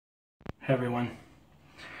Hey everyone.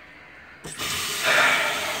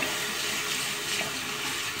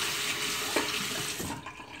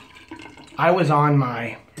 I was on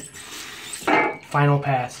my final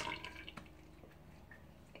pass.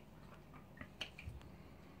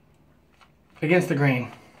 Against the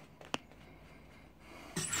grain.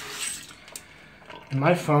 And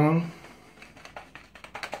my phone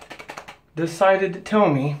decided to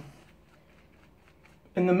tell me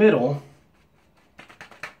in the middle,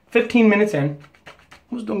 15 minutes in,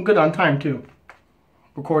 I was doing good on time too.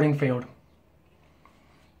 Recording failed.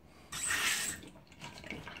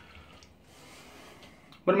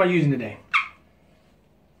 What am I using today?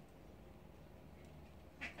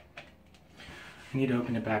 I need to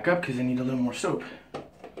open it back up because I need a little more soap.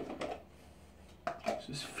 This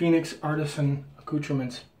is Phoenix Artisan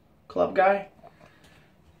Accoutrements Club Guy.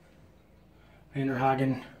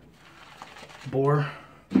 Hagen boar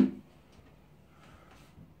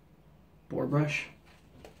brush.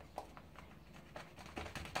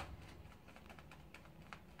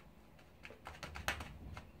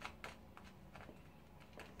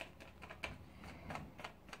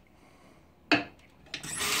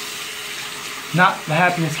 Not the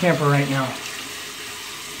happiest camper right now.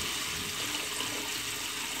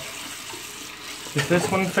 If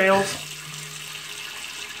this one fails,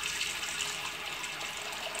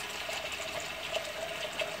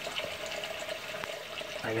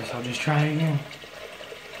 I guess I'll just try again.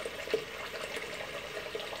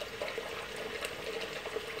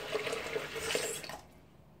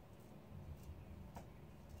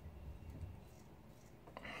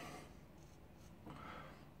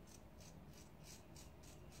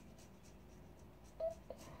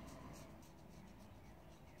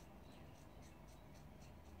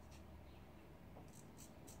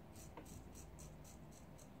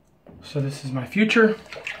 So this is my future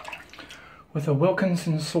with a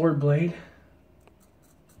Wilkinson sword blade.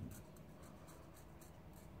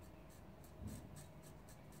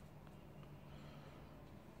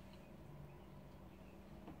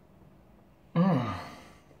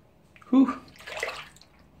 Whew.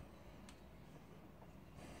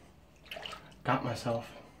 Got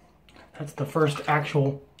myself. That's the first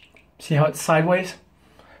actual, see how it's sideways?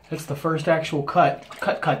 That's the first actual cut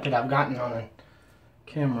that I've gotten on a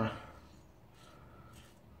camera.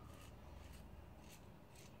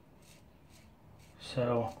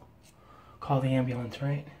 So, call the ambulance,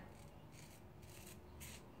 right?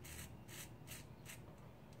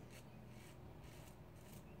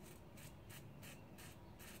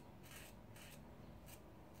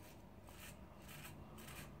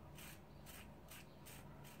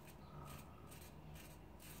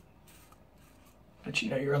 Let you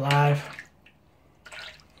know you're alive.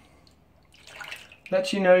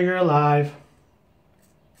 Let you know you're alive.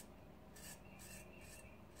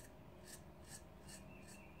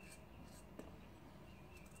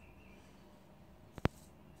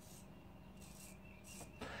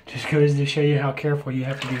 Just goes to show you how careful you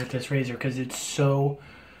have to be with this razor because it's so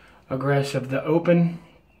aggressive. The open,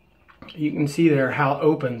 you can see there how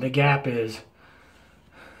open the gap is.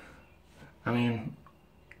 I mean,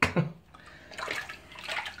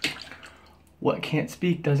 what can't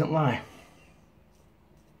speak doesn't lie.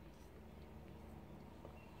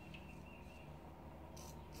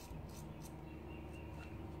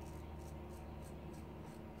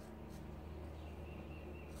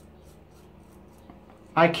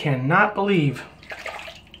 I cannot believe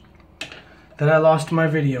that I lost my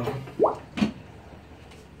video.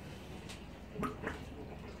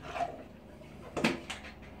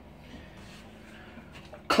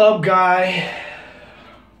 Club Guy,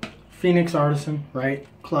 Phoenix Artisan, right?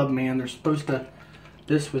 Clubman, they're supposed to,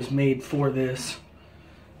 this was made for this.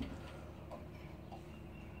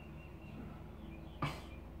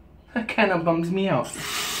 That kind of bums me out.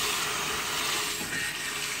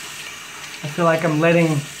 I feel like I'm letting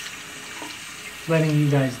you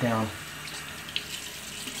guys down.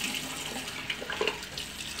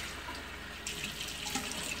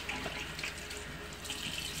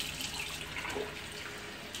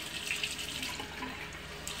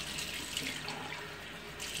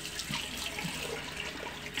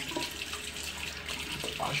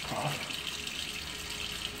 Washcloth.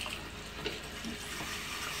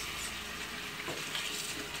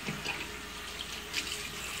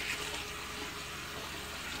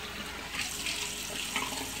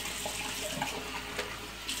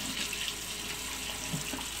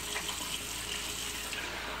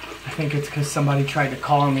 I think it's because somebody tried to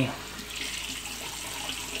call me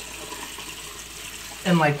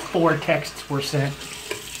and like 4 texts were sent.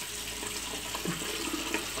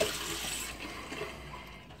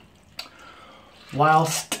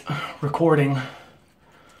 whilst recording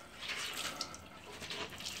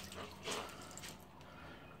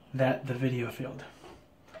that the video failed.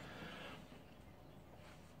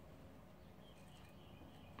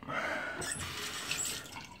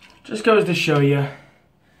 Just goes to show you,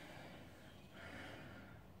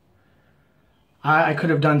 I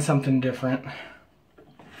could have done something different.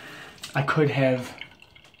 I could have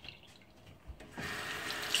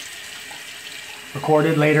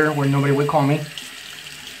recorded later where nobody would call me.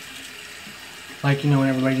 Like, you know, when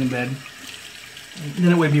everybody's in bed.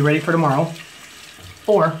 Then it would be ready for tomorrow.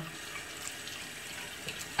 Or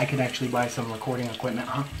I could actually buy some recording equipment,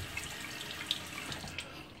 huh?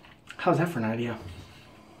 How's that for an idea?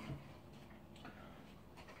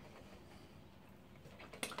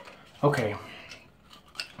 Okay.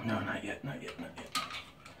 No, not yet, not yet, not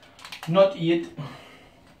yet. Not yet.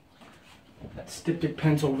 That styptic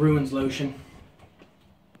pencil ruins lotion.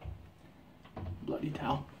 Bloody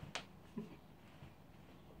towel.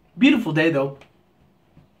 Beautiful day though.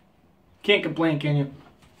 Can't complain, can you?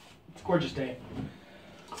 It's a gorgeous day.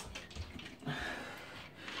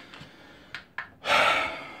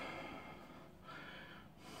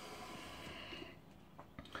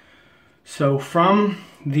 So from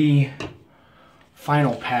the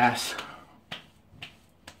final pass,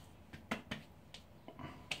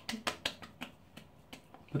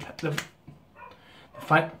 the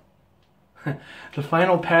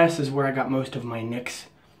final pass is where I got most of my nicks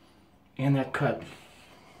and that cut.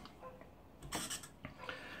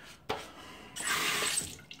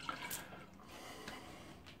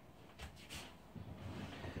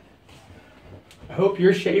 I hope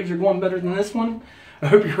your shaves are going better than this one. I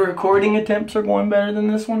hope your recording attempts are going better than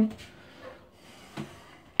this one.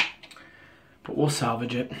 But we'll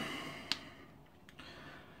salvage it.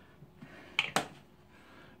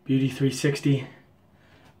 Beauty 360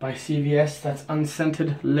 by CVS. That's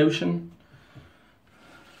unscented lotion.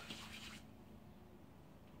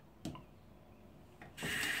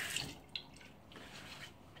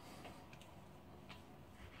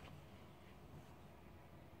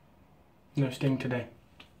 No sting today.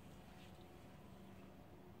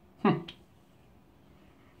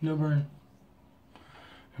 No burn.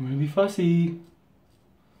 I'm gonna be fussy.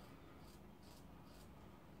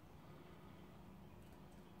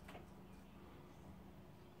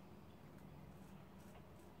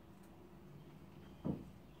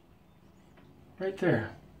 Right there.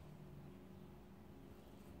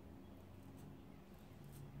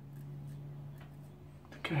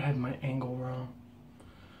 I think I had my angle wrong.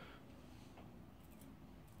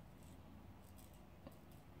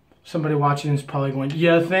 Somebody watching is probably going,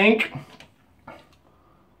 "You think?"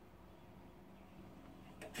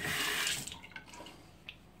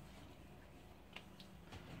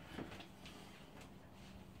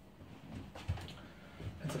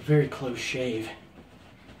 That's a very close shave.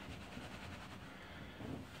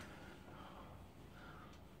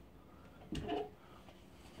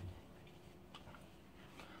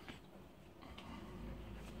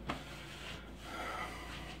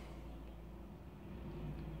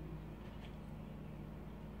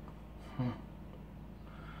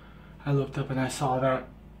 I looked up and I saw that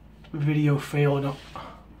video failed.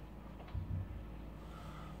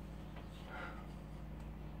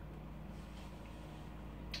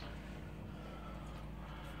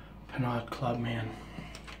 Pinaud Clubman.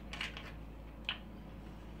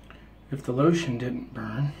 If the lotion didn't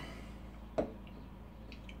burn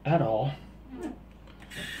at all,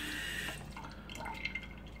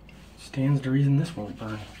 stands to reason this won't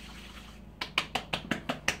burn.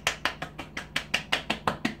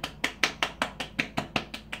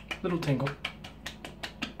 Little tingle.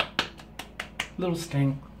 Little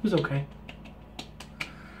sting. It was okay.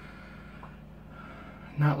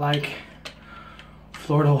 Not like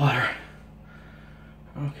Florida water.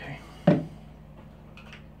 Okay.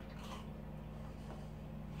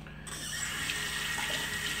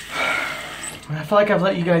 I feel like I've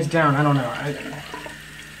let you guys down. I don't know.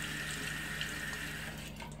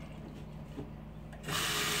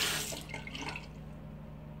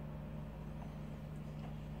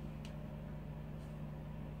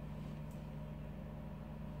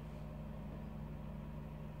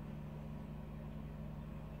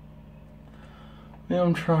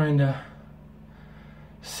 I'm trying to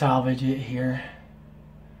salvage it here.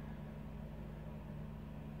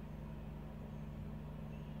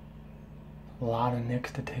 A lot of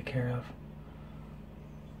nicks to take care of.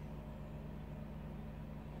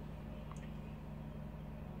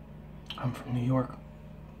 I'm from New York.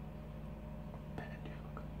 Bad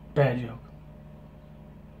joke. Bad joke.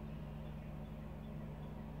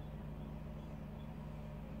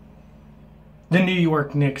 The New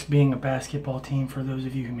York Knicks being a basketball team, for those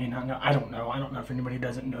of you who may not know. I don't know. I don't know if anybody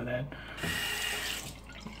doesn't know that.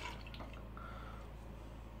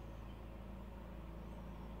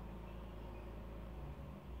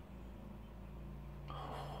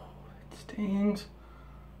 It stings.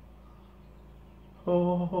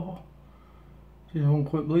 Oh, just won't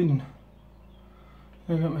quit bleeding.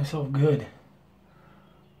 I got myself good.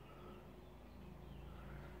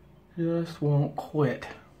 Just won't quit.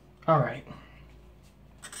 All right.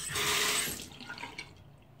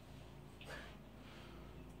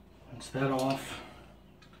 Rinse that off.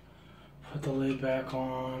 Put the lid back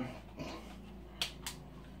on.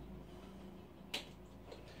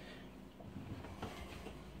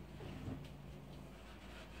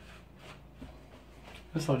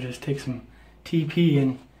 Guess I'll just take some TP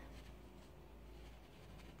and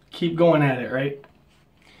keep going at it, right?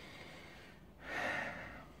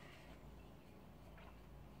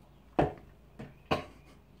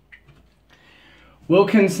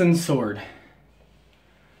 Wilkinson sword.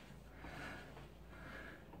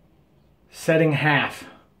 Setting half.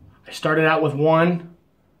 I started out with one.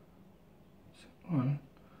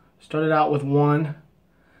 Started out with one,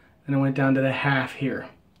 and I went down to the half here.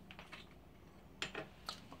 It's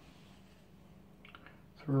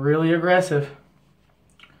really aggressive.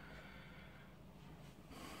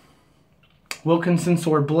 Wilkinson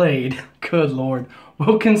sword blade. Good Lord.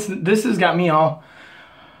 Wilkinson, this has got me all...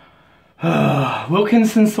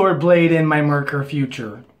 Wilkinson sword blade in my Merkur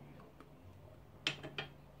Futur.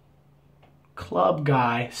 Club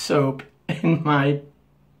Guy soap in my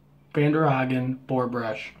Hagen boar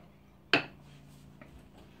brush.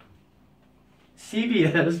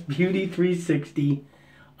 CVS Beauty 360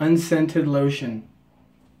 unscented lotion.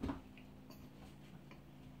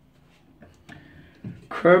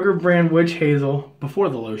 Kroger Brand witch-hazel, before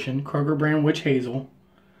the lotion, Kroger Brand witch-hazel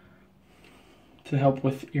to help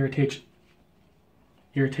with irritation.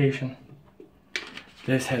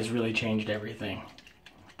 This has really changed everything.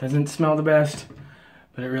 Doesn't smell the best,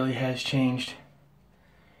 but it really has changed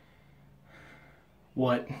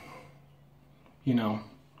what, you know,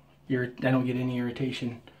 I don't get any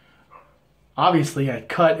irritation. Obviously, a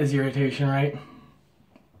cut is irritation, right?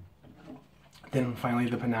 Then finally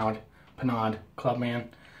the Pinaud Clubman.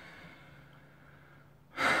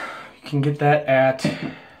 You can get that at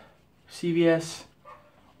CVS,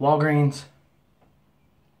 Walgreens,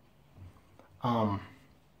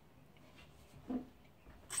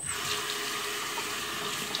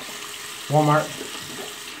 Walmart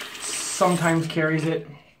sometimes carries it.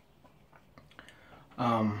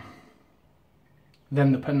 Then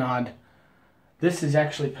the Pinaud. This is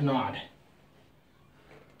actually Pinaud.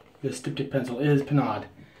 This styptic pencil is Pinaud.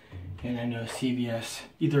 And I know CVS,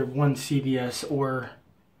 either one CVS or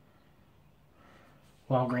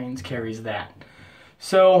Walgreens carries that.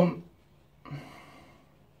 So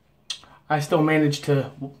I still managed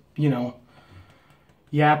to, you know,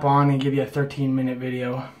 yap on and give you a 13-minute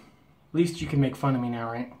video. At least you can make fun of me now,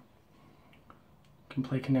 right? Can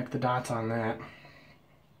play connect the dots on that.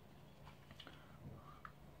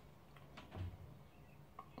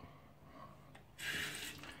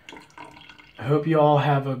 I hope you all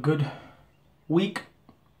have a good week.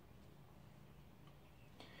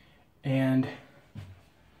 And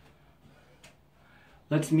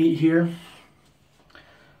let's meet here.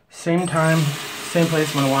 Same time, same place.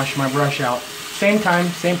 I'm going to wash my brush out. Same time,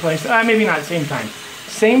 same place. Maybe not same time.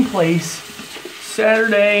 Same place.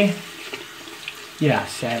 Saturday. Yeah,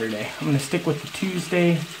 Saturday. I'm going to stick with the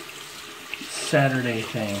Tuesday, Saturday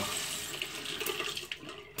thing.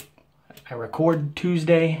 I record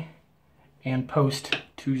Tuesday and post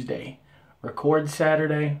Tuesday. Record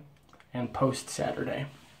Saturday and post Saturday.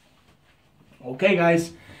 Okay,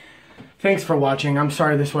 guys. Thanks for watching. I'm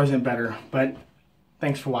sorry this wasn't better, but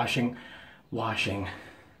thanks for watching.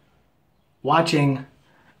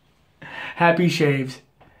 Happy shaves,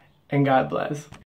 and God bless.